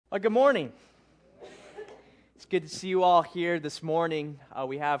Well, good morning. It's good to see you all here this morning.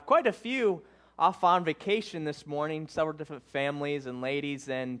 We have quite a few off on vacation this morning, several different families and ladies,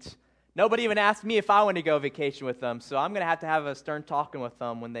 and nobody even asked me if I want to go vacation with them, so I'm going to have a stern talking with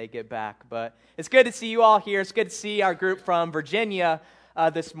them when they get back. But it's good to see you all here. It's good to see our group from Virginia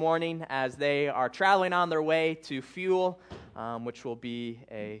this morning as they are traveling on their way to Fuel, which will be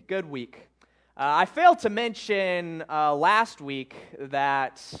a good week. I failed to mention last week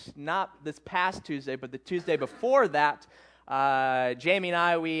that not this past Tuesday, but the Tuesday before that, Jamie and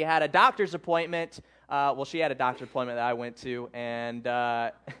I, we had a doctor's appointment. She had a doctor's appointment that I went to, and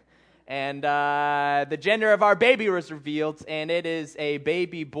the gender of our baby was revealed, and it is a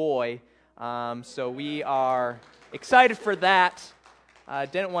baby boy. So we are excited for that.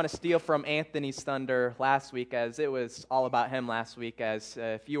 Didn't want to steal from Anthony's thunder last week, as it was all about him last week, as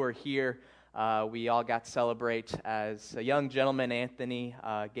if you were here, we all got to celebrate as a young gentleman. Anthony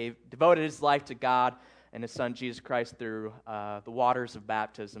devoted his life to God and his son Jesus Christ through the waters of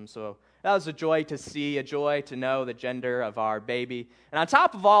baptism. So that was a joy to see, a joy to know the gender of our baby. And on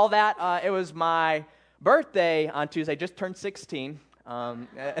top of all that, it was my birthday on Tuesday. I just turned 16.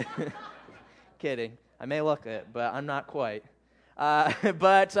 Kidding. I may look it, but I'm not quite. So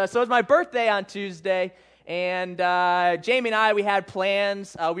it was my birthday on Tuesday. And Jamie and I, we had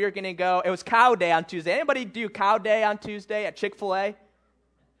plans. We were going to go. It was Cow Day on Tuesday. Anybody do Cow Day on Tuesday at Chick-fil-A?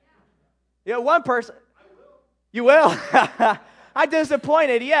 Yeah, one person. You will? I'm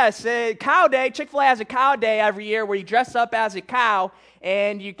disappointed. Yes, Cow Day. Chick-fil-A has a Cow Day every year where you dress up as a cow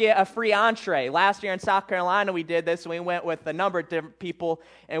and you get a free entree. Last year in South Carolina, we did this. And we went with a number of different people,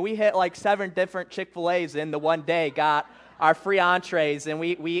 and we hit like 7 different Chick-fil-A's in the one day. Got our free entrees, and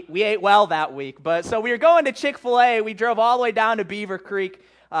we ate well that week. But so we were going to Chick-fil-A. We drove all the way down to Beaver Creek.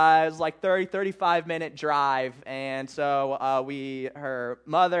 It was like 35-minute drive, and so her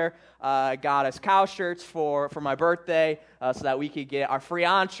mother got us cow shirts for my birthday so that we could get our free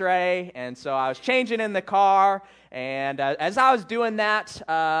entree. And so I was changing in the car, and as I was doing that,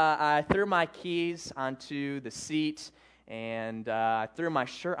 I threw my keys onto the seat, and I threw my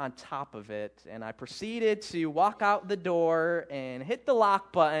shirt on top of it, and I proceeded to walk out the door and hit the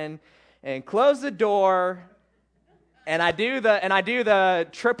lock button and close the door. And I do the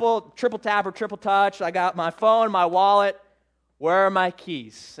triple tap or triple touch. I got my phone, my wallet. Where are my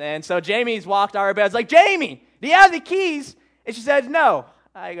keys? And so Jamie's walked out of bed. I was like, Jamie, do you have the keys? And she said, no.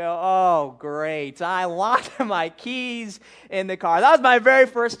 I go, oh, great. I locked my keys in the car. That was my very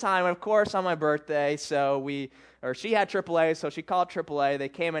first time, of course, on my birthday. So she had AAA, so she called AAA. They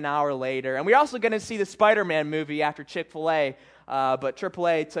came an hour later. And we were also going to see the Spider-Man movie after Chick-fil-A, but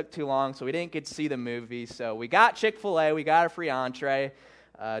AAA took too long, so we didn't get to see the movie. So we got Chick-fil-A. We got a free entree.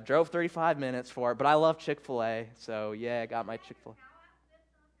 Drove 35 minutes for it, but I love Chick-fil-A. So, yeah, I got my Chick-fil-A.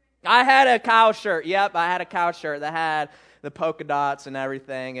 I had a cow shirt. Yep, I had a cow shirt that had the polka dots and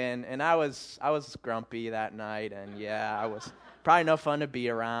everything, and I was grumpy that night, and yeah, I was probably no fun to be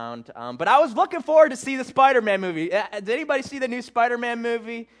around. But I was looking forward to see the Spider-Man movie. Did anybody see the new Spider-Man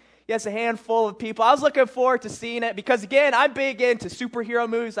movie? Yes, a handful of people. I was looking forward to seeing it because, again, I'm big into superhero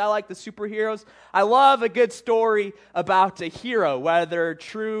movies. I like the superheroes. I love a good story about a hero, whether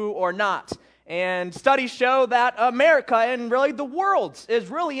true or not. And studies show that America and really the world is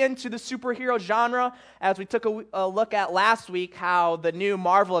really into the superhero genre. As we took a look at last week, how the new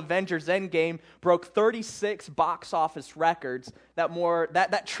Marvel Avengers Endgame broke 36 box office records.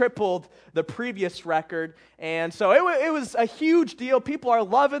 That tripled the previous record. And so it was a huge deal. People are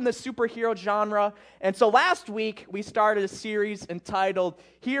loving the superhero genre. And so last week, we started a series entitled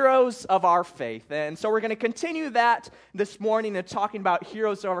Heroes of Our Faith. And so we're going to continue that this morning and talking about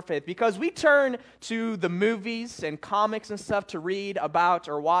Heroes of Our Faith, because we turn to the movies and comics and stuff to read about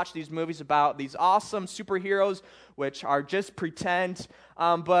or watch these movies about these awesome superheroes, which are just pretend.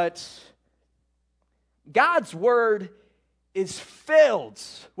 But God's Word is filled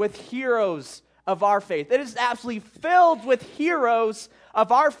with heroes of our faith. It is absolutely filled with heroes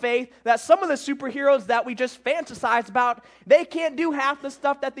of our faith, that some of the superheroes that we just fantasize about, they can't do half the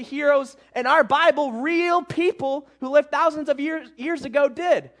stuff that the heroes in our Bible, real people who lived thousands of years ago,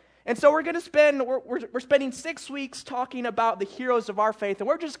 did. And so we're spending 6 weeks talking about the heroes of our faith, and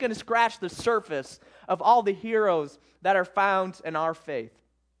we're just going to scratch the surface of all the heroes that are found in our faith.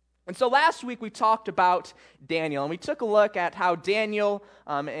 And so last week we talked about Daniel, and we took a look at how Daniel,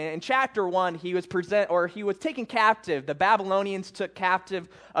 in chapter 1, he was taken captive. The Babylonians took captive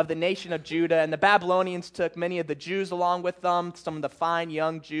of the nation of Judah, and the Babylonians took many of the Jews along with them, some of the fine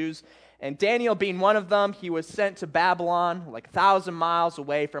young Jews. And Daniel being one of them, he was sent to Babylon, like 1,000 miles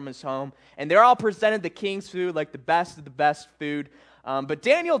away from his home. And they're all presented the king's food, like the best of the best food. But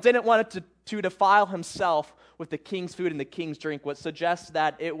Daniel didn't want it to defile himself with the king's food and the king's drink, which suggests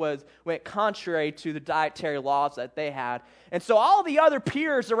that it went contrary to the dietary laws that they had. And so all the other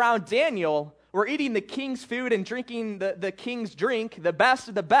peers around Daniel were eating the king's food and drinking the king's drink, the best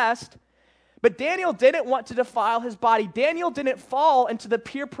of the best. But Daniel didn't want to defile his body. Daniel didn't fall into the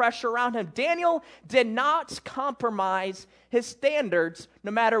peer pressure around him. Daniel did not compromise his standards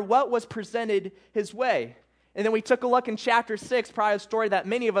no matter what was presented his way. And then we took a look in chapter 6, probably a story that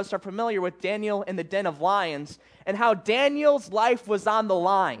many of us are familiar with, Daniel in the den of lions, and how Daniel's life was on the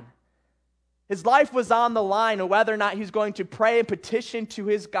line. His life was on the line of whether or not he's going to pray and petition to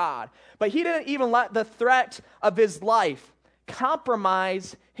his God. But he didn't even let the threat of his life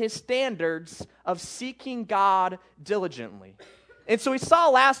compromise his standards of seeking God diligently. And so we saw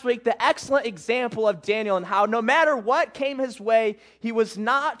last week the excellent example of Daniel and how no matter what came his way, he was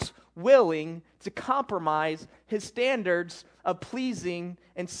not willing to compromise his standards of pleasing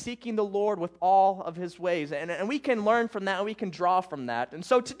and seeking the Lord with all of his ways. And we can learn from that, and we can draw from that. And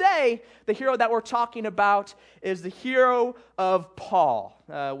so today, the hero that we're talking about is the hero of Paul.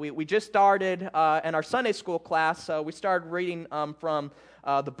 We just started in our Sunday school class, we started reading from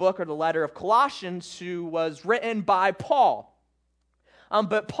the book or the letter of Colossians, who was written by Paul.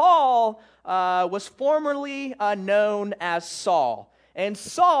 But Paul was formerly known as Saul. And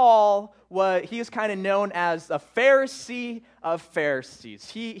Saul, he is kind of known as a Pharisee of Pharisees.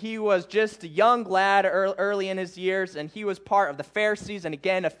 He was just a young lad early in his years, and he was part of the Pharisees. And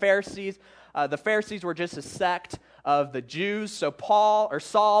again, the Pharisees were just a sect of the Jews. So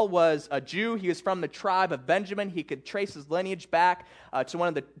Saul was a Jew. He was from the tribe of Benjamin. He could trace his lineage back to one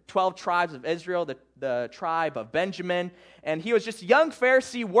of the 12 tribes of Israel, the tribe of Benjamin. And he was just a young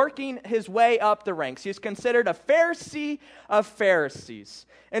Pharisee working his way up the ranks. He was considered a Pharisee of Pharisees.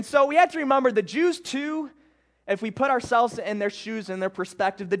 And so we have to remember the Jews too, if we put ourselves in their shoes and their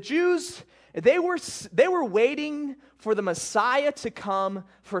perspective, the Jews, they were waiting for the Messiah to come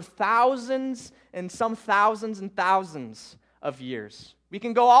for thousands and thousands of years. We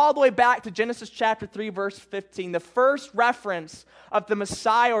can go all the way back to Genesis chapter 3, verse 15, the first reference of the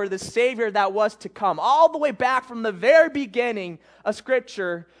Messiah or the Savior that was to come. All the way back from the very beginning of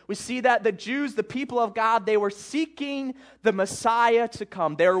Scripture, we see that the Jews, the people of God, they were seeking the Messiah to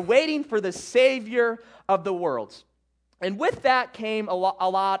come. They were waiting for the Savior of the world. And with that came a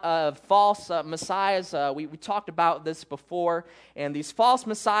lot of false messiahs. We talked about this before. And these false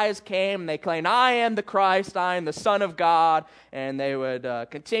messiahs came and they claimed, I am the Christ, I am the Son of God. And they would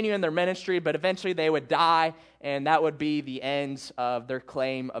continue in their ministry, but eventually they would die. And that would be the end of their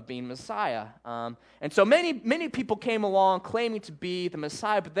claim of being Messiah. And so many people came along claiming to be the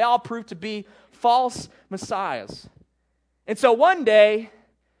Messiah, but they all proved to be false messiahs. And so one day,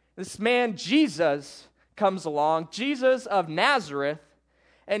 this man Jesus comes along, Jesus of Nazareth,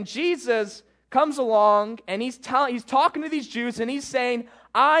 and Jesus comes along and he's talking to these Jews and he's saying,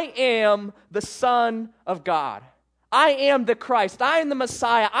 I am the Son of God. I am the Christ. I am the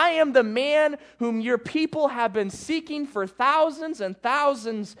Messiah. I am the man whom your people have been seeking for thousands and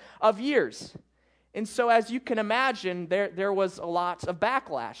thousands of years. And so as you can imagine, there was a lot of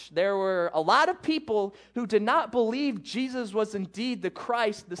backlash. There were a lot of people who did not believe Jesus was indeed the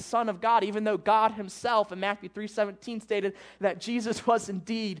Christ, the Son of God, even though God himself in Matthew 3:17 stated that Jesus was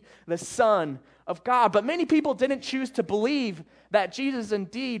indeed the Son of God. But many people didn't choose to believe that Jesus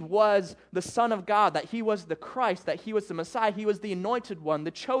indeed was the Son of God, that he was the Christ, that he was the Messiah, he was the anointed one,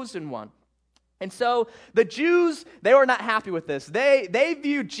 the chosen one. And so the Jews, they were not happy with this. They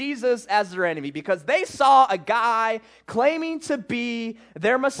viewed Jesus as their enemy because they saw a guy claiming to be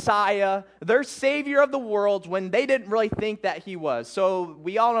their Messiah, their Savior of the world, when they didn't really think that he was. So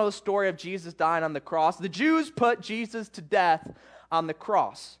we all know the story of Jesus dying on the cross. The Jews put Jesus to death on the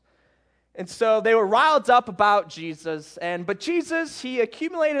cross. And so they were riled up about Jesus, but Jesus, he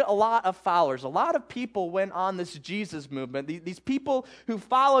accumulated a lot of followers. A lot of people went on this Jesus movement, these people who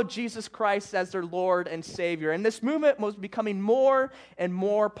followed Jesus Christ as their Lord and Savior. And this movement was becoming more and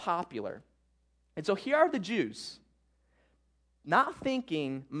more popular. And so here are the Jews, a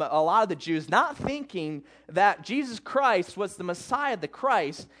lot of the Jews not thinking that Jesus Christ was the Messiah, the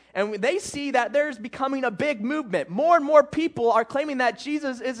Christ, and they see that there's becoming a big movement. More and more people are claiming that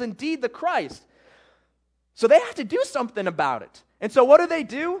Jesus is indeed the Christ. So they have to do something about it. And so what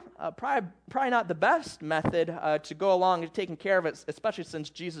do? Probably not the best method to go along and taking care of it, especially since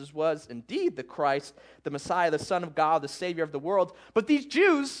Jesus was indeed the Christ, the Messiah, the Son of God, the Savior of the world. But these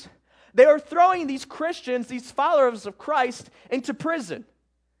Jews, they are throwing these Christians, these followers of Christ, into prison.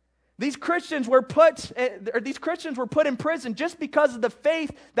 These Christians were put in prison just because of the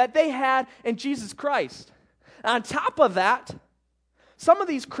faith that they had in Jesus Christ. On top of that, Some of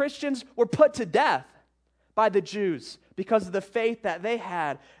these Christians were put to death by the Jews because of the faith that they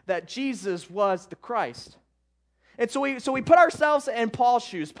had that Jesus was the Christ. And so we put ourselves in Paul's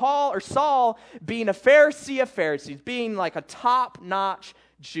shoes. Paul or Saul being a Pharisee of Pharisees, being like a top-notch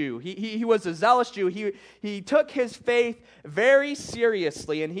Jew. He was a zealous Jew. He took his faith very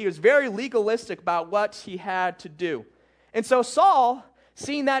seriously, and he was very legalistic about what he had to do. And so Saul,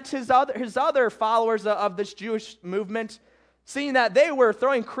 seeing that his other followers of this Jewish movement, seeing that they were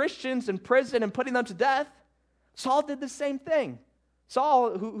throwing Christians in prison and putting them to death, Saul did the same thing.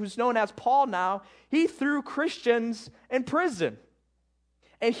 Saul, who's known as Paul now, he threw Christians in prison.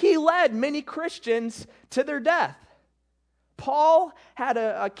 And he led many Christians to their death. Paul had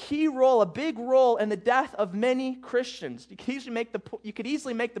a key role, a big role in the death of many Christians. You could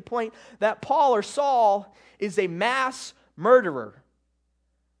easily make the point that Paul or Saul is a mass murderer.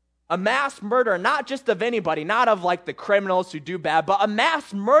 A mass murderer, not just of anybody, not of like the criminals who do bad, but a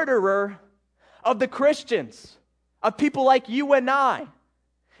mass murderer of the Christians, of people like you and I.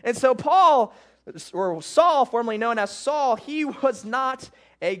 And so Paul, or Saul, formerly known as Saul, he was not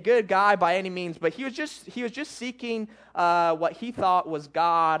a good guy by any means, but he was just seeking what he thought was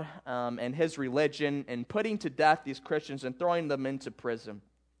God and his religion, and putting to death these Christians and throwing them into prison.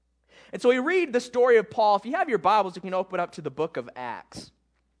 And so we read the story of Paul. If you have your Bibles, you can open up to the book of Acts.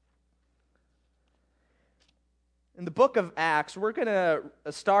 In the book of Acts, we're going to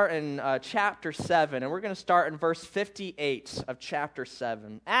start in chapter 7, and we're going to start in verse 58 of chapter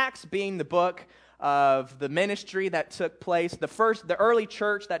 7. Acts being the book of the ministry that took place, the early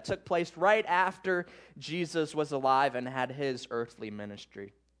church that took place right after Jesus was alive and had his earthly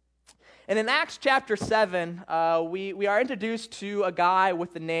ministry. And in Acts chapter 7, we are introduced to a guy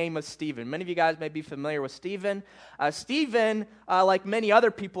with the name of Stephen. Many of you guys may be familiar with Stephen. Stephen, like many other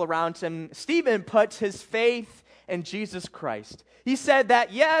people around him, Stephen puts his faith in Jesus Christ. He said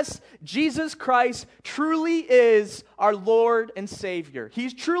that, yes, Jesus Christ truly is our Lord and Savior.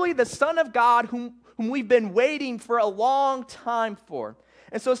 He's truly the Son of God whom we've been waiting for a long time for.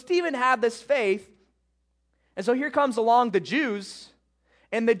 And so Stephen had this faith. And so here comes along the Jews.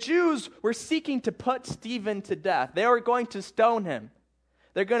 And the Jews were seeking to put Stephen to death. They were going to stone him.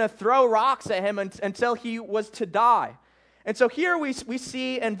 They're going to throw rocks at him until he was to die. And so here we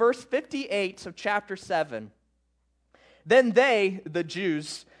see in verse 58 of chapter 7, Then the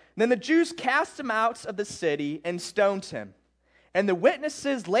Jews cast him out of the city and stoned him. And the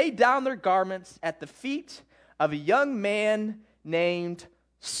witnesses laid down their garments at the feet of a young man named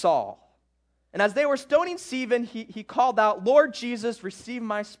Saul. And as they were stoning Stephen, he called out, "Lord Jesus, receive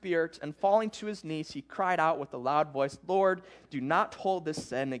my spirit." And falling to his knees, he cried out with a loud voice, "Lord, do not hold this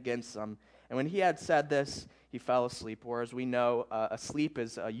sin against them." And when he had said this, he fell asleep. Or as we know, asleep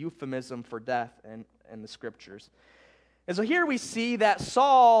is a euphemism for death in the scriptures. And so here we see that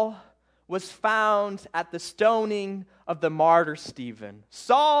Saul was found at the stoning of the martyr Stephen.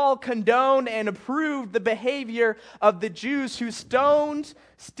 Saul condoned and approved the behavior of the Jews who stoned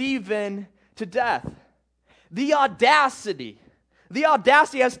Stephen to death. The audacity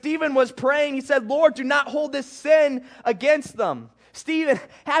as Stephen was praying, he said, "Lord, do not hold this sin against them." Stephen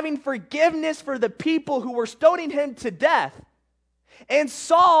having forgiveness for the people who were stoning him to death. And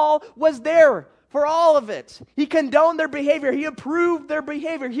Saul was there for all of it. He condoned their behavior. He approved their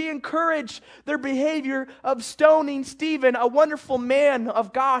behavior. He encouraged their behavior of stoning Stephen, a wonderful man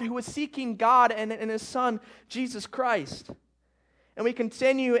of God who was seeking God and his son, Jesus Christ. And we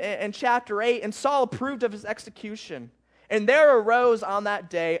continue in chapter 8, and Saul approved of his execution. And there arose on that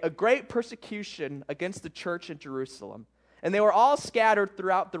day a great persecution against the church in Jerusalem. And they were all scattered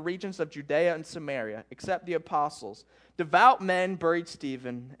throughout the regions of Judea and Samaria, except the apostles. Devout men buried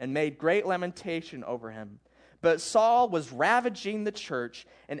Stephen and made great lamentation over him. But Saul was ravaging the church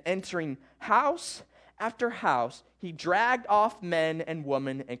and entering house after house. He dragged off men and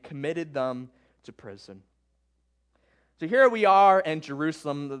women and committed them to prison. So here we are in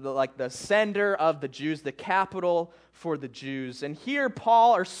Jerusalem, like the center of the Jews, the capital for the Jews. And here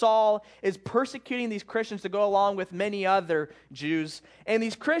Paul or Saul is persecuting these Christians to go along with many other Jews. And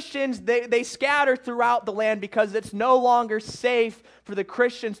these Christians, they scatter throughout the land because it's no longer safe for the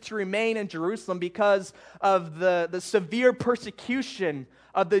Christians to remain in Jerusalem because of the severe persecution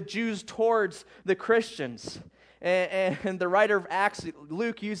of the Jews towards the Christians. And the writer of Acts,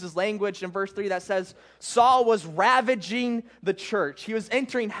 Luke, uses language in verse 3 that says, Saul was ravaging the church. He was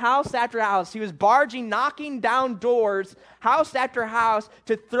entering house after house. He was barging, knocking down doors, house after house,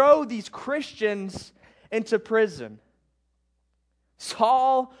 to throw these Christians into prison.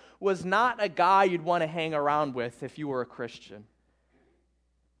 Saul was not a guy you'd want to hang around with if you were a Christian.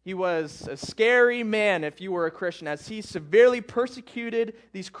 He was a scary man if you were a Christian, as he severely persecuted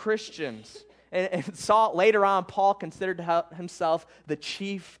these Christians. And Saul, later on, Paul considered himself the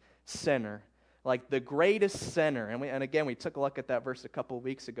chief sinner, like the greatest sinner. And again, we took a look at that verse a couple of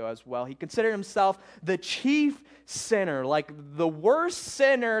weeks ago as well. He considered himself the chief sinner, like the worst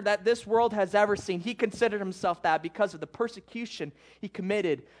sinner that this world has ever seen. He considered himself that because of the persecution he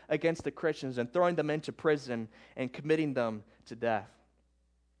committed against the Christians and throwing them into prison and committing them to death.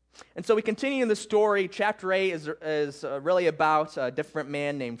 And so we continue in the story. Chapter 8 is really about a different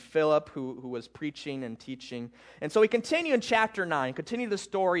man named Philip who was preaching and teaching. And so we continue in chapter 9, continue the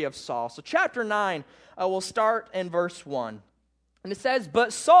story of Saul. So chapter 9, we'll start in verse 1. And it says,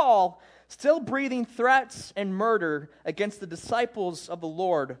 "But Saul, still breathing threats and murder against the disciples of the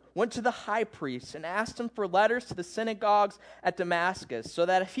Lord, went to the high priest and asked him for letters to the synagogues at Damascus, so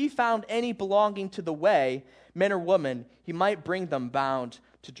that if he found any belonging to the way, men or women, he might bring them bound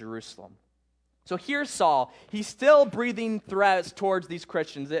to Jerusalem." So here's Saul. He's still breathing threats towards these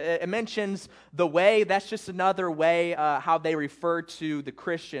Christians. It mentions the way. That's just another way how they refer to the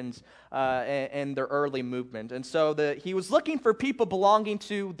Christians in their early movement. And so he was looking for people belonging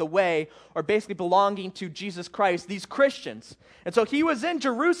to the way, or basically belonging to Jesus Christ, these Christians. And so he was in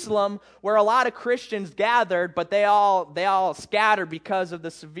Jerusalem where a lot of Christians gathered, but they all scattered because of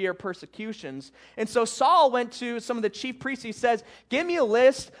the severe persecutions. And so Saul went to some of the chief priests. He says, "Give me a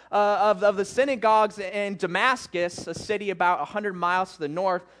list of the synagogues in Damascus, a city about 100 miles to the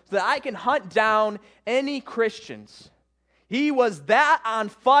north, so that I can hunt down any Christians." He was that on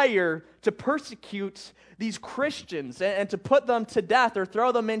fire to persecute these Christians and to put them to death or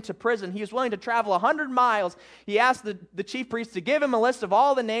throw them into prison. He was willing to travel 100 miles. He asked the chief priest to give him a list of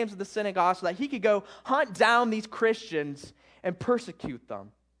all the names of the synagogue so that he could go hunt down these Christians and persecute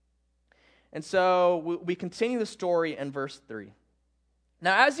them. And so we continue the story in verse 3.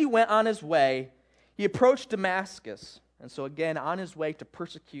 "Now as he went on his way, he approached Damascus." And so again, on his way to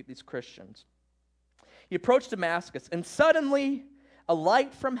persecute these Christians. He approached Damascus, and suddenly a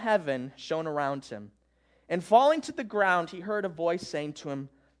light from heaven shone around him. And falling to the ground, he heard a voice saying to him,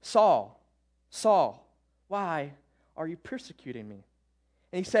 "Saul, Saul, why are you persecuting me?"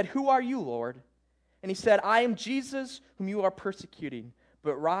 And he said, "Who are you, Lord?" And he said, "I am Jesus whom you are persecuting.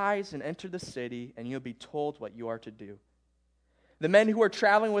 But rise and enter the city, and you'll be told what you are to do." The men who were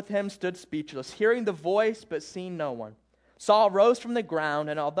traveling with him stood speechless, hearing the voice but seeing no one. Saul rose from the ground,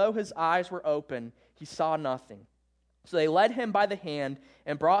 and although his eyes were open, he saw nothing. So they led him by the hand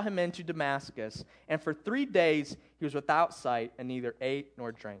and brought him into Damascus. And for 3 days he was without sight and neither ate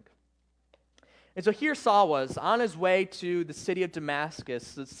nor drank. And so here Saul was on his way to the city of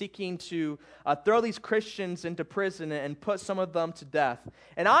Damascus, seeking to throw these Christians into prison and put some of them to death.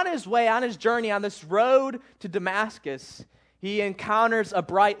 And on his way, on his journey, on this road to Damascus, he encounters a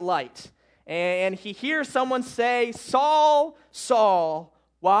bright light. And he hears someone say, "Saul, Saul,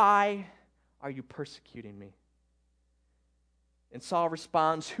 why are you persecuting me?" And Saul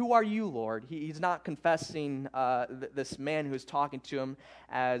responds, "Who are you, Lord?" He's not confessing this man who is talking to him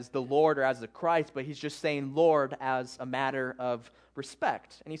as the Lord or as the Christ, but he's just saying Lord as a matter of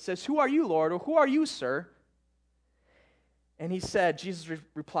respect. And he says, "Who are you, Lord?" or "Who are you, sir?" And he said, Jesus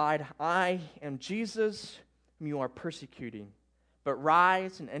replied, "I am Jesus whom you are persecuting. But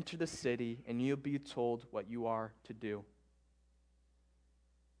rise and enter the city, and you'll be told what you are to do."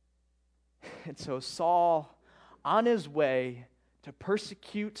 And so Saul, on his way to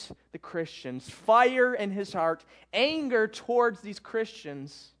persecute the Christians, fire in his heart, anger towards these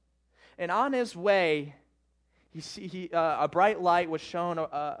Christians, and on his way, a bright light was shone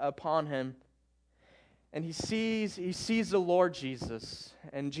upon him, and he sees the Lord Jesus,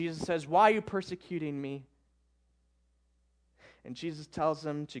 and Jesus says, "Why are you persecuting me?" And Jesus tells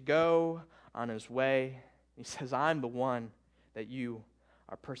him to go on his way. He says, "I'm the one that you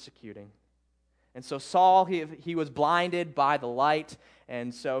are persecuting." And so Saul, he was blinded by the light,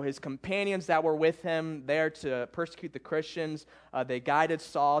 and so his companions that were with him there to persecute the Christians, they guided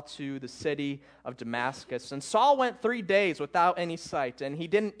Saul to the city of Damascus. And Saul went 3 days without any sight, and he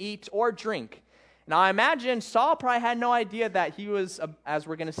didn't eat or drink. Now I imagine Saul probably had no idea that he was, as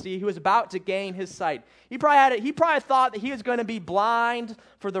we're going to see, he was about to gain his sight. He probably thought that he was going to be blind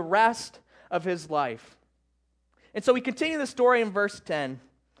for the rest of his life. And so we continue the story in verse 10.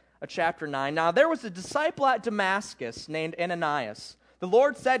 Chapter 9. "Now there was a disciple at Damascus named Ananias. The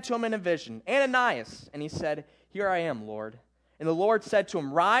Lord said to him in a vision, 'Ananias.' And he said, 'Here I am, Lord.' And the Lord said to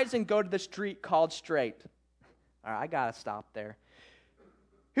him, 'Rise and go to the street called Straight.'" All right, I got to stop there.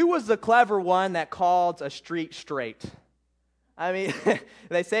 Who was the clever one that called a street straight? I mean,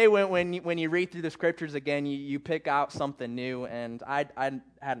 they say when you read through the scriptures again, you pick out something new, and I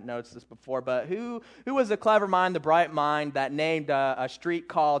hadn't noticed this before, but who was the clever mind, the bright mind that named a street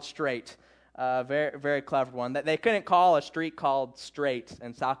called Straight? Very, very clever one. That they couldn't call a street called Straight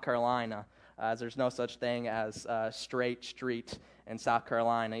in South Carolina, as there's no such thing as straight street in South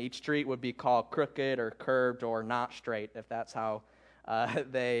Carolina. Each street would be called crooked or curved or not straight, if that's how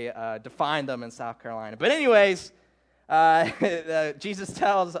they define them in South Carolina. But anyways, Jesus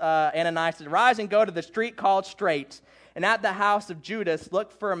tells Ananias to rise and go to the street called Straight, and at the house of Judas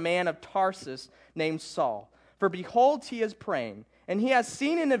look for a man of Tarsus named Saul. For behold, he is praying, and he has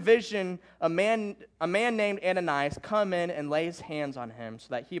seen in a vision a man named Ananias come in and lay his hands on him so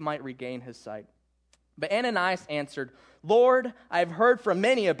that he might regain his sight. But Ananias answered, Lord, I have heard from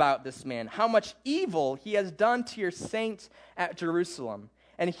many about this man, how much evil he has done to your saints at Jerusalem.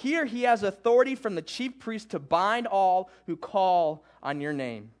 And here he has authority from the chief priest to bind all who call on your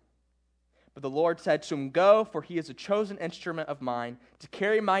name. But the Lord said to him, Go, for he is a chosen instrument of mine to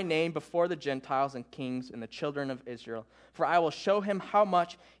carry my name before the Gentiles and kings and the children of Israel. For I will show him how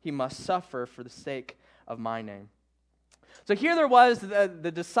much he must suffer for the sake of my name. So here there was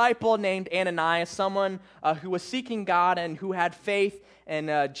the disciple named Ananias, someone who was seeking God and who had faith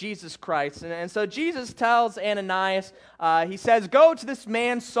in Jesus Christ. And so Jesus tells Ananias, he says, go to this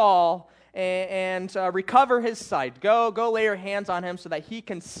man Saul and recover his sight. Go lay your hands on him so that he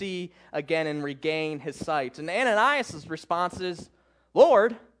can see again and regain his sight. And Ananias' response is,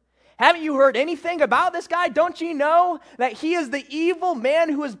 Lord, haven't you heard anything about this guy? Don't you know that he is the evil man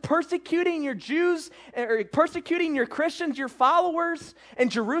who is persecuting your Jews, or persecuting your Christians, your followers in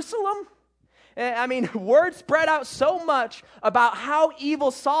Jerusalem? I mean, word spread out so much about how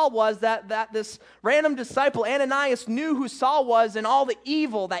evil Saul was that this random disciple, Ananias, knew who Saul was and all the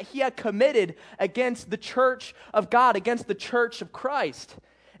evil that he had committed against the church of God, against the church of Christ.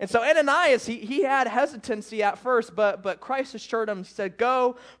 And so Ananias, he had hesitancy at first, but Christ assured him, he said,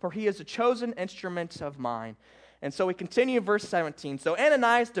 go, for he is a chosen instrument of mine. And so we continue in verse 17. So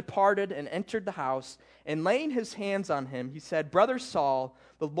Ananias departed and entered the house, and laying his hands on him, he said, Brother Saul,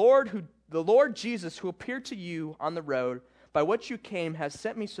 the Lord Jesus, who appeared to you on the road by which you came, has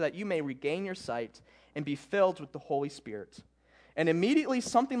sent me so that you may regain your sight and be filled with the Holy Spirit. And immediately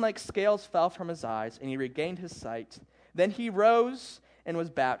something like scales fell from his eyes, and he regained his sight. Then he rose and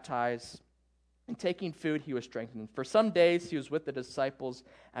was baptized, and taking food he was strengthened. For some days he was with the disciples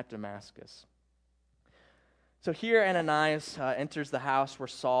at Damascus. So here Ananias enters the house where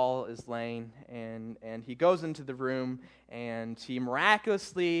Saul is laying, and he goes into the room, and he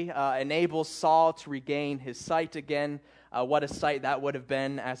miraculously enables Saul to regain his sight again. What a sight that would have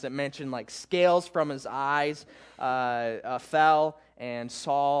been, as it mentioned, like scales from his eyes fell, and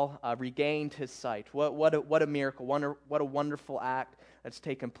Saul regained his sight. What a miracle, what a wonderful act that's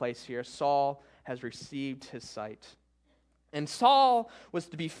taken place here. Saul has received his sight. And Saul was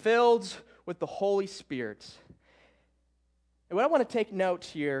to be filled with the Holy Spirit. And what I want to take note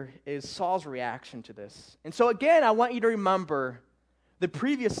here is Saul's reaction to this. And so again, I want you to remember the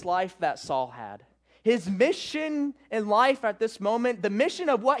previous life that Saul had. His mission in life at this moment, the mission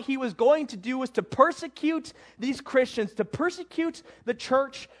of what he was going to do was to persecute these Christians, to persecute the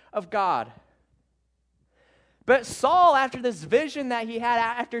church of God. But Saul, after this vision that he had,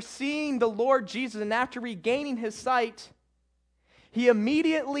 after seeing the Lord Jesus and after regaining his sight, he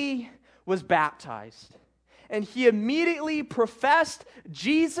immediately was baptized. And he immediately professed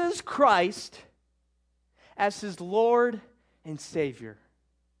Jesus Christ as his Lord and Savior.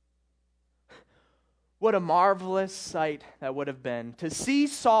 What a marvelous sight that would have been to see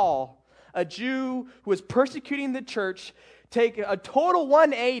Saul, a Jew who was persecuting the church, take a total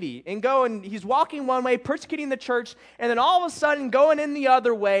 180 and go, and he's walking one way, persecuting the church, and then all of a sudden going in the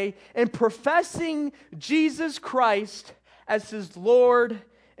other way and professing Jesus Christ as his Lord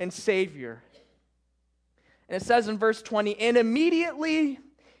and Savior. And it says in verse 20, and immediately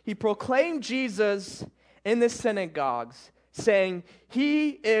he proclaimed Jesus in the synagogues, saying, He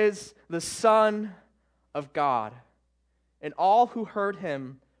is the Son of God. And all who heard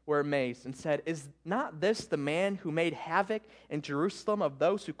him were amazed and said, Is not this the man who made havoc in Jerusalem of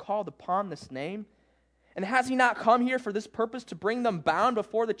those who called upon this name? And has he not come here for this purpose, to bring them bound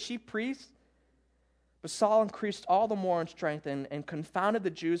before the chief priests? But Saul increased all the more in strength and confounded the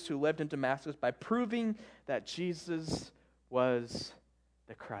Jews who lived in Damascus by proving that Jesus was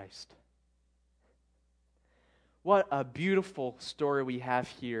the Christ. What a beautiful story we have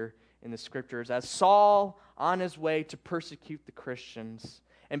here in the scriptures. As Saul, on his way to persecute the Christians,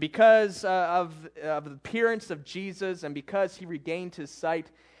 and because of the appearance of Jesus and because he regained his sight,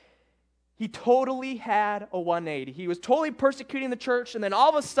 he totally had a 180. He was totally persecuting the church, and then all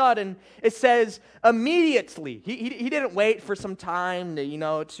of a sudden, it says immediately. He didn't wait for some time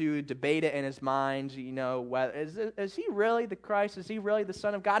to debate it in his mind. Whether, is he really the Christ? Is he really the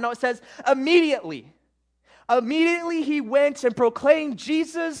Son of God? No, it says immediately. Immediately he went and proclaimed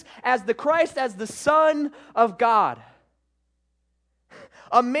Jesus as the Christ, as the Son of God.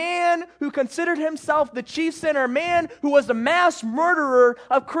 A man who considered himself the chief sinner, a man who was a mass murderer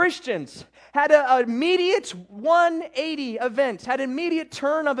of Christians, had an immediate 180 event, had an immediate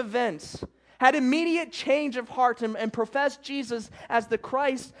turn of events, had immediate change of heart, and professed Jesus as the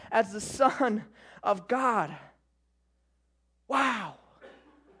Christ, as the Son of God. Wow.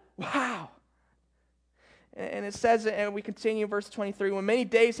 Wow. And it says, and we continue verse 23, when many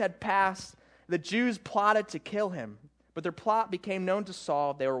days had passed, the Jews plotted to kill him. But their plot became known to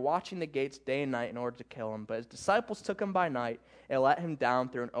Saul. They were watching the gates day and night in order to kill him. But his disciples took him by night and let him down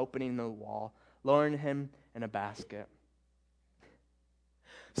through an opening in the wall, lowering him in a basket.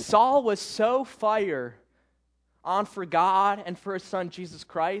 Saul was so fired on for God and for his son Jesus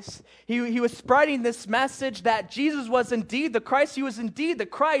Christ. He was spreading this message that Jesus was indeed the Christ. He was indeed the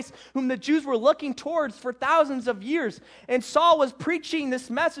Christ whom the Jews were looking towards for thousands of years. And Saul was preaching this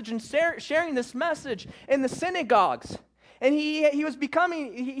message and sharing this message in the synagogues. And he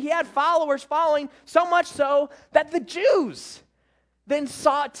had followers following, so much so that the Jews then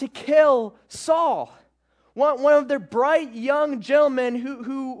sought to kill Saul. One of their bright young gentlemen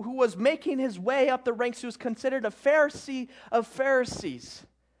who was making his way up the ranks, who was considered a Pharisee of Pharisees.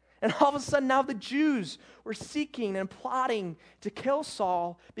 And all of a sudden now the Jews were seeking and plotting to kill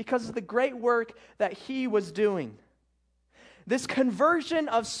Saul because of the great work that he was doing. This conversion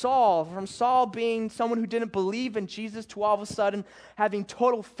of Saul, from Saul being someone who didn't believe in Jesus to all of a sudden having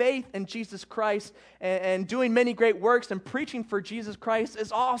total faith in Jesus Christ and doing many great works and preaching for Jesus Christ,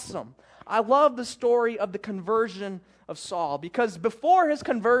 is awesome. I love the story of the conversion of Saul, because before his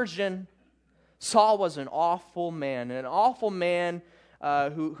conversion, Saul was an awful man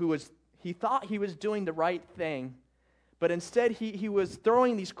he thought he was doing the right thing, but instead he was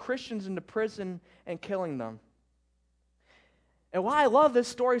throwing these Christians into prison and killing them. And why I love this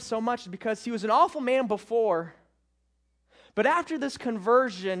story so much is because he was an awful man before, but after this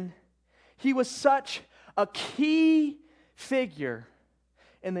conversion, he was such a key figure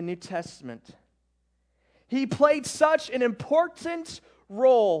in the New Testament. He played such an important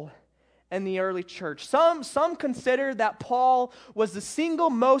role in the early church. Some consider that Paul was the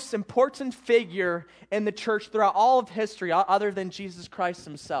single most important figure in the church throughout all of history, other than Jesus Christ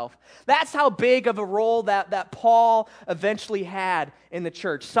himself. That's how big of a role that Paul eventually had in the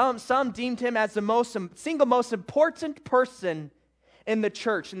church. Some deemed him as the single most important person in the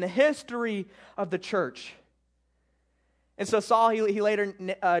church, in the history of the church. And so Saul, he later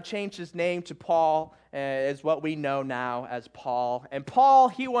changed his name to Paul, is what we know now as Paul. And Paul,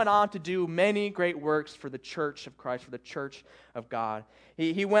 he went on to do many great works for the church of Christ, for the church of God.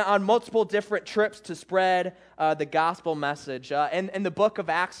 He went on multiple different trips to spread the gospel message. In the book of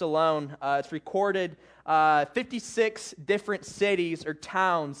Acts alone, it's recorded 56 different cities or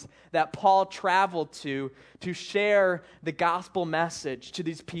towns that Paul traveled to share the gospel message to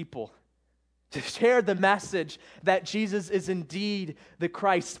these people. To share the message that Jesus is indeed the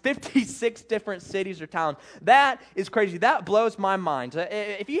Christ. 56 different cities or towns. That is crazy. That blows my mind.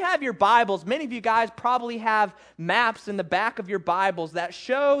 If you have your Bibles, many of you guys probably have maps in the back of your Bibles that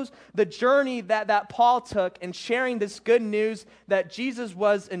shows the journey that Paul took in sharing this good news that Jesus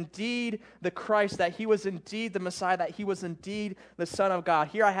was indeed the Christ, that he was indeed the Messiah, that he was indeed the Son of God.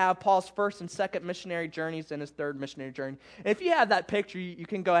 Here I have Paul's first and second missionary journeys and his third missionary journey. And if you have that picture, you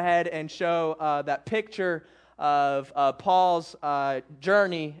can go ahead and show that picture of Paul's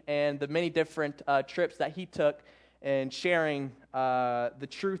journey and the many different trips that he took in sharing the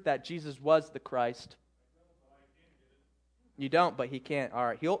truth that Jesus was the Christ. You don't, but he can't. All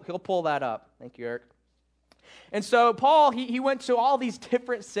right, he'll pull that up. Thank you, Eric. And so Paul, he went to all these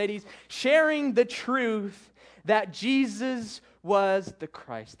different cities sharing the truth that Jesus was the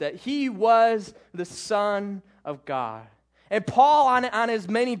Christ, that he was the Son of God. And Paul, on his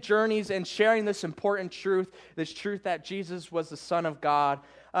many journeys and sharing this important truth, this truth that Jesus was the Son of God,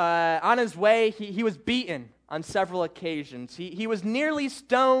 on his way, he was beaten on several occasions. He was nearly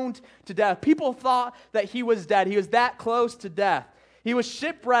stoned to death. People thought that he was dead. He was that close to death. He was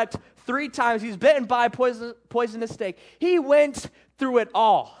shipwrecked 3 times. He was bitten by a poisonous snake. He went through it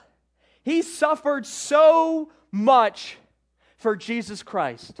all. He suffered so much for Jesus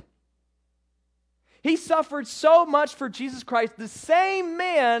Christ. He suffered so much for Jesus Christ, the same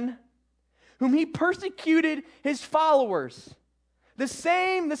man whom he persecuted his followers,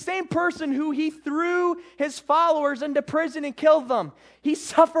 The same person who he threw his followers into prison and killed them. He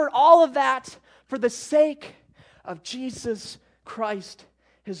suffered all of that for the sake of Jesus Christ,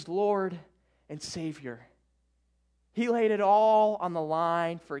 his Lord and Savior. He laid it all on the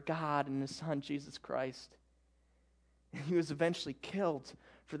line for God and his Son, Jesus Christ. And he was eventually killed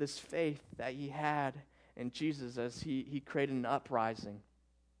for this faith that he had in Jesus as he created an uprising.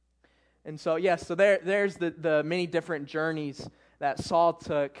 And so, there's the many different journeys that Saul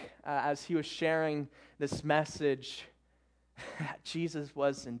took as he was sharing this message that Jesus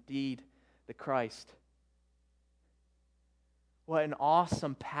was indeed the Christ. What an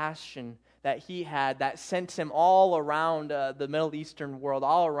awesome passion that he had that sent him all around the Middle Eastern world,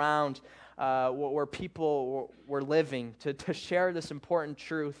 all around where people were living, to share this important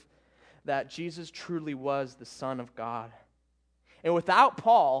truth that Jesus truly was the Son of God. And without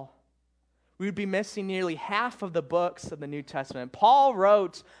Paul, we would be missing nearly half of the books of the New Testament. Paul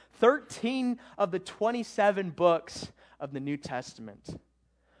wrote 13 of the 27 books of the New Testament.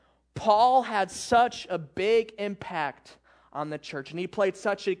 Paul had such a big impact on the church, and he played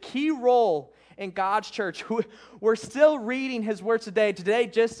such a key role in God's church. We're still reading his words today. Today,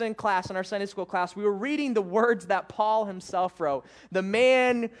 just in class, in our Sunday school class, we were reading the words that Paul himself wrote, the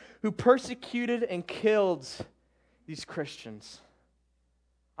man who persecuted and killed these Christians.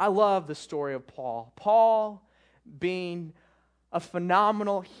 I love the story of Paul. Paul being a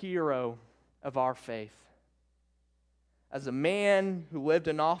phenomenal hero of our faith. As a man who lived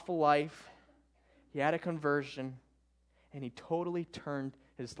an awful life, he had a conversion, and he totally turned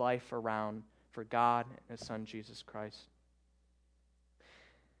his life around for God and his Son, Jesus Christ.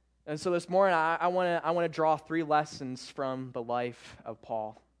 And so this morning, I want to draw 3 lessons from the life of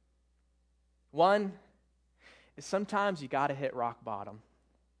Paul. One is sometimes you got to hit rock bottom.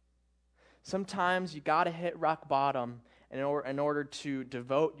 Sometimes you got to hit rock bottom in order to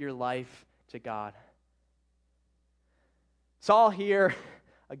devote your life to God. Saul here,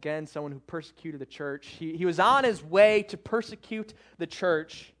 again, someone who persecuted the church. He was on his way to persecute the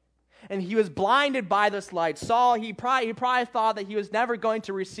church, and he was blinded by this light. Saul, he probably thought that he was never going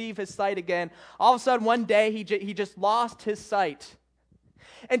to receive his sight again. All of a sudden, one day, he just lost his sight.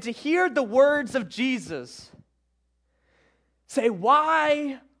 And to hear the words of Jesus say,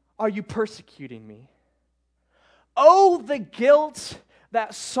 "Why are you persecuting me?" Oh, the guilt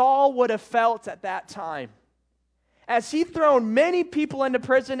that Saul would have felt at that time, as he thrown many people into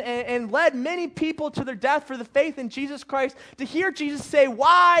prison and led many people to their death for the faith in Jesus Christ. To hear Jesus say,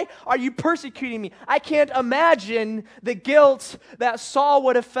 "Why are you persecuting me?" I can't imagine the guilt that Saul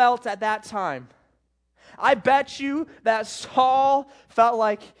would have felt at that time. I bet you that Saul felt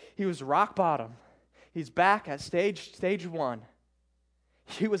like he was rock bottom. He's back at stage 1.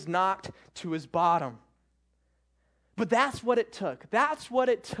 He was knocked to his bottom. But that's what it took. That's what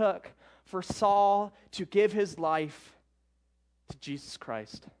it took for Saul to give his life to Jesus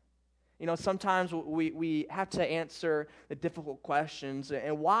Christ. You know, sometimes we have to answer the difficult questions.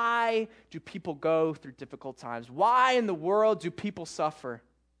 And why do people go through difficult times? Why in the world do people suffer?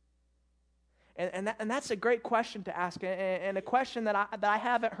 And that's a great question to ask, and a question that I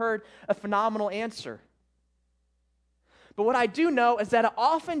haven't heard a phenomenal answer. But what I do know is that it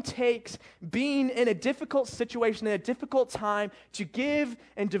often takes being in a difficult situation, in a difficult time, to give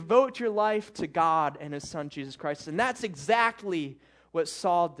and devote your life to God and his Son, Jesus Christ. And that's exactly what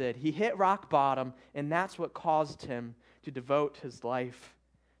Saul did. He hit rock bottom, and that's what caused him to devote his life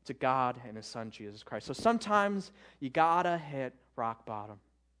to God and his Son, Jesus Christ. So sometimes you gotta hit rock bottom.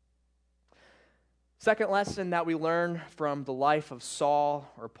 Second lesson that we learn from the life of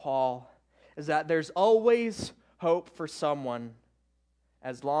Saul or Paul is that there's always hope for someone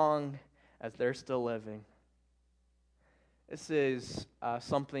as long as they're still living. This is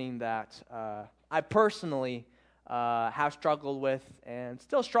something that I personally have struggled with and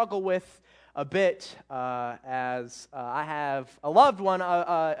still struggle with a bit as I have a loved one,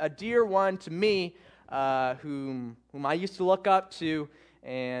 a dear one to me, whom I used to look up to,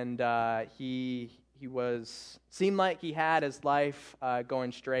 and he seemed like he had his life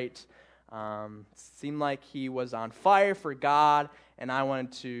going straight. Seemed like he was on fire for God, and I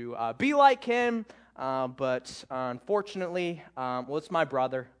wanted to be like him, but unfortunately, it's my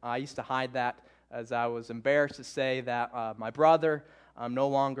brother. I used to hide that as I was embarrassed to say that my brother, no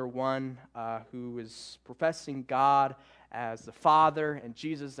longer one who is professing God as the Father and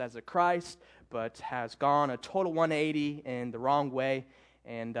Jesus as the Christ, but has gone a total 180 in the wrong way.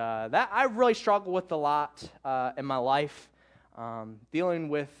 And that I really struggle with a lot in my life, dealing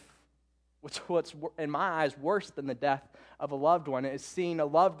with what's in my eyes worse than the death of a loved one is seeing a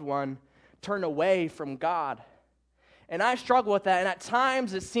loved one turn away from God. And I struggle with that, and at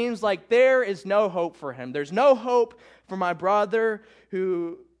times it seems like there is no hope for him. There's no hope for my brother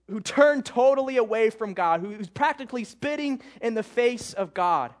who turned totally away from God, who's practically spitting in the face of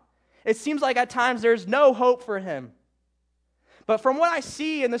God. It seems like at times there's no hope for him. But from what I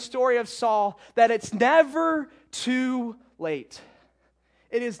see in the story of Saul, that it's never too late.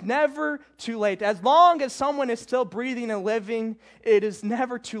 It is never too late. As long as someone is still breathing and living, it is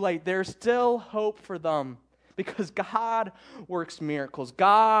never too late. There's still hope for them because God works miracles.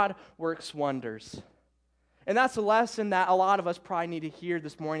 God works wonders. And that's a lesson that a lot of us probably need to hear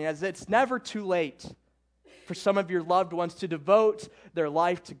this morning, as it's never too late for some of your loved ones to devote their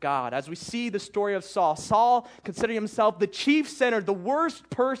life to God. As we see the story of Saul, Saul considered himself the chief sinner, the worst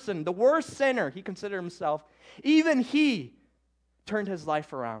person, the worst sinner he considered himself. Even he turned his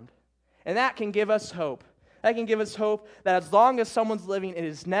life around. And that can give us hope. That can give us hope that as long as someone's living, it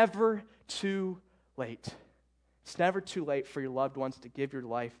is never too late. It's never too late for your loved ones to give your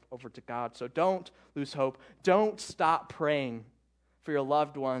life over to God. So don't lose hope. Don't stop praying for your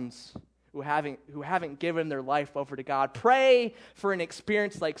loved ones who haven't given their life over to God. Pray for an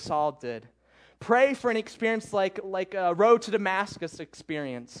experience like Saul did. Pray for an experience like a Road to Damascus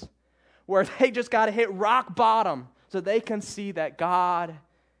experience, where they just got to hit rock bottom so they can see that God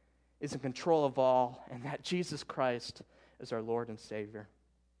is in control of all and that Jesus Christ is our Lord and Savior.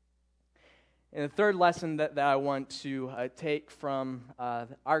 And the third lesson that I want to take from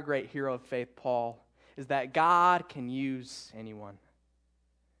our great hero of faith, Paul, is that God can use anyone.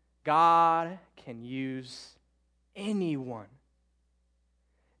 God can use anyone.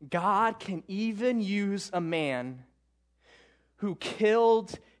 God can even use a man who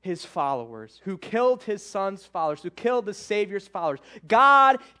killed his followers, who killed his son's followers, who killed the Savior's followers.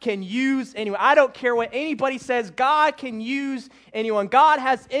 God can use anyone. I don't care what anybody says. God can use anyone. God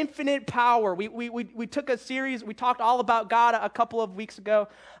has infinite power. We took a series, we talked all about God a couple of weeks ago,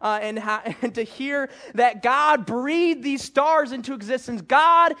 and to hear that God breathed these stars into existence.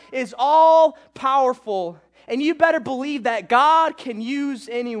 God is all powerful, and you better believe that God can use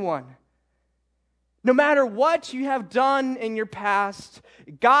anyone. No matter what you have done in your past,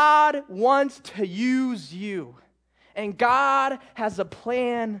 God wants to use you. And God has a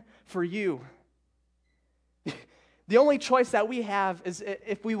plan for you. The only choice that we have is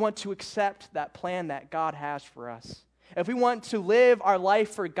if we want to accept that plan that God has for us. If we want to live our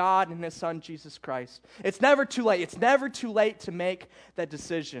life for God and His Son, Jesus Christ. It's never too late. It's never too late to make that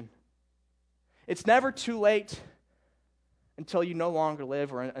decision. It's never too late until you no longer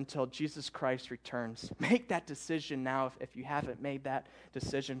live or until Jesus Christ returns. Make that decision now if you haven't made that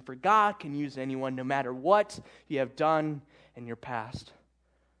decision. For God can use anyone no matter what you have done in your past.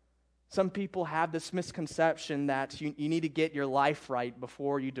 Some people have this misconception that you need to get your life right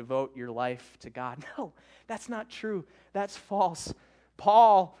before you devote your life to God. No, that's not true. That's false.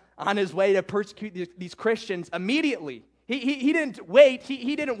 Paul, on his way to persecute these Christians, immediately, He didn't wait.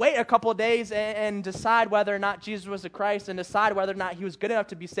 He didn't wait a couple of days and decide whether or not Jesus was the Christ and decide whether or not he was good enough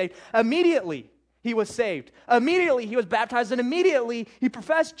to be saved. Immediately, he was saved. Immediately, he was baptized. And immediately, he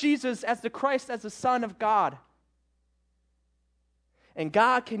professed Jesus as the Christ, as the Son of God. And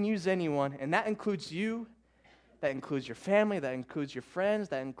God can use anyone, and that includes you. That includes your family. That includes your friends.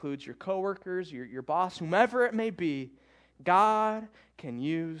 That includes your coworkers, your boss, whomever it may be. God can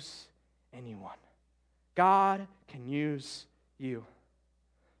use anyone. God can use you.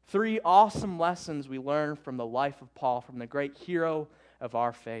 3 awesome lessons we learn from the life of Paul, from the great hero of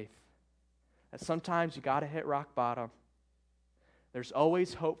our faith. That sometimes you got to hit rock bottom. There's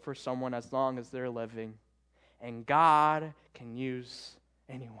always hope for someone as long as they're living. And God can use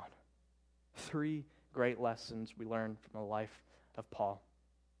anyone. 3 great lessons we learn from the life of Paul.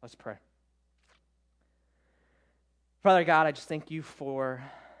 Let's pray. Father God, I just thank you for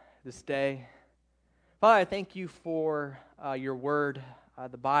this day. Father, I thank you for your word,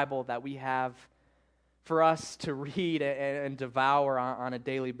 the Bible, that we have for us to read and devour on a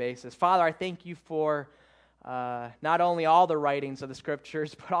daily basis. Father, I thank you for not only all the writings of the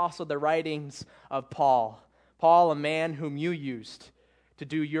Scriptures, but also the writings of Paul. Paul, a man whom you used to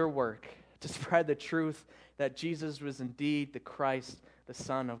do your work, to spread the truth that Jesus was indeed the Christ, the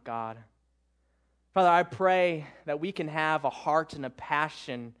Son of God. Father, I pray that we can have a heart and a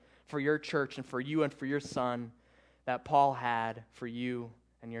passion for your church and for you and for your Son that Paul had for you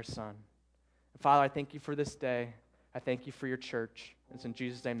and your Son. And Father, I thank you for this day. I thank you for your church. It's in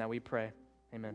Jesus' name that we pray.